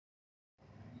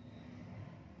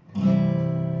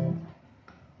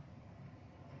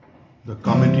The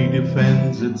committee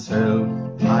defends itself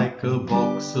like a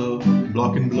boxer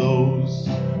blocking blows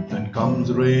that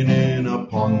comes raining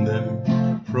upon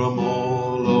them from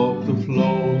all of the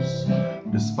flows.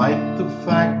 Despite the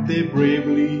fact they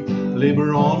bravely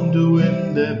labor on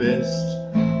doing their best,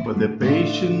 but their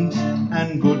patience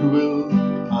and goodwill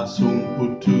are soon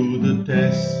put to the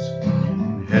test.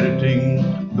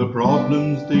 Inheriting the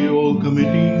problems the old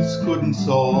committees couldn't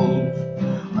solve,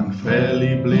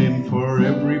 unfairly blamed for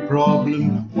every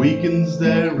problem weakens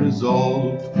their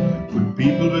resolve. Good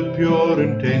people with pure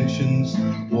intentions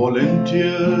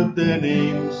volunteered their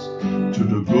names to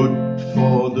do good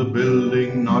for the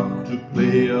building, not to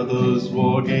play others'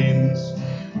 war games.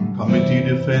 Committee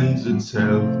defends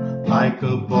itself like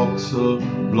a boxer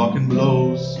blocking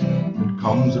blows that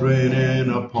comes raining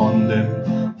upon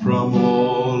them from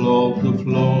all of the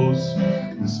flows.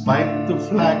 Despite the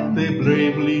fact they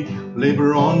bravely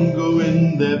labor on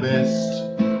doing their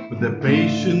best, but their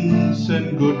patience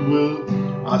and goodwill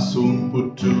are soon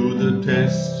put to the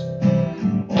test.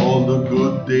 All the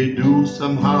good they do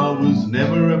somehow is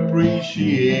never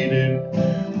appreciated.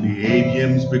 The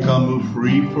AGMs become a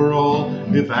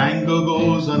free-for-all if anger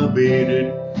goes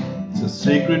unabated. It's a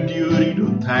sacred duty to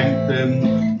thank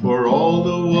them for all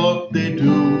the work they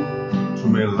do to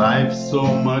make life so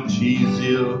much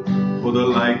easier for the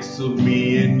likes of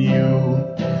me and you.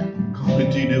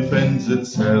 Committee defends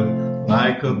itself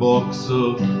like a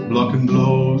boxer blocking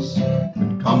blows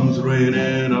that comes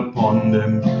raining upon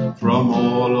them from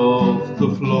all of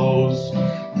the flows.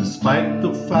 Despite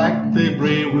the fact they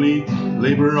bravely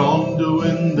labor on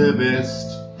doing their best,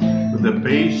 but their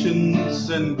patience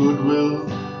and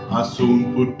goodwill are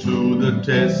soon put to the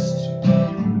test.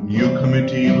 The new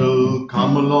committee will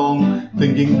come along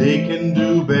thinking they can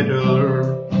do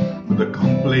better, but the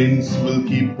complaints will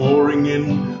keep pouring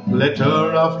in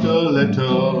letter after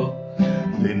letter.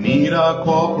 They need our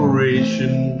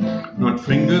cooperation, not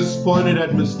fingers pointed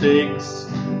at mistakes.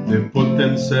 They've put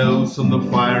themselves on the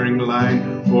firing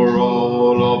line for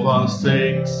all of our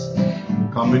sakes. The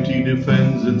committee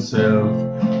defends itself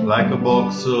like a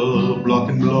boxer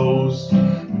blocking blows.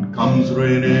 It comes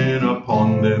raining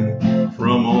upon them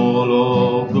from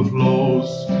all of the flows.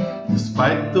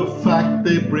 Despite the fact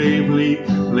they bravely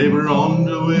labor on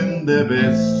doing their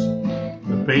best,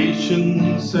 the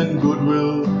patience and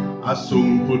goodwill are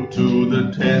soon put to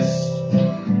the test.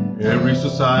 Every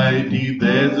society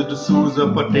there's a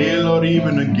D'Souza, Patel or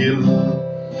even a Gill.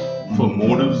 For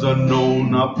motives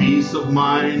unknown, our peace of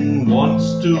mind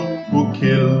wants to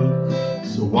kill.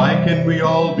 So why can't we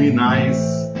all be nice?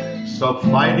 Stop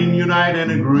fighting, unite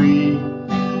and agree.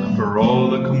 After all,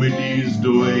 the committee is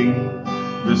doing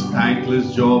this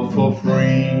thankless job for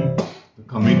free. The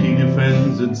committee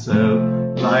defends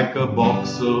itself like a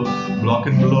boxer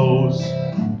blocking blows.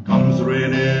 It comes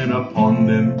raining upon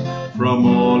them from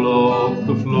all of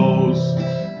the flows.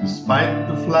 Despite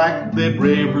the fact they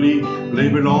bravely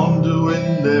labored on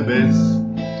doing their best,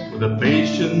 but the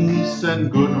patience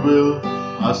and goodwill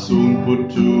are soon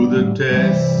put to the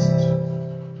test.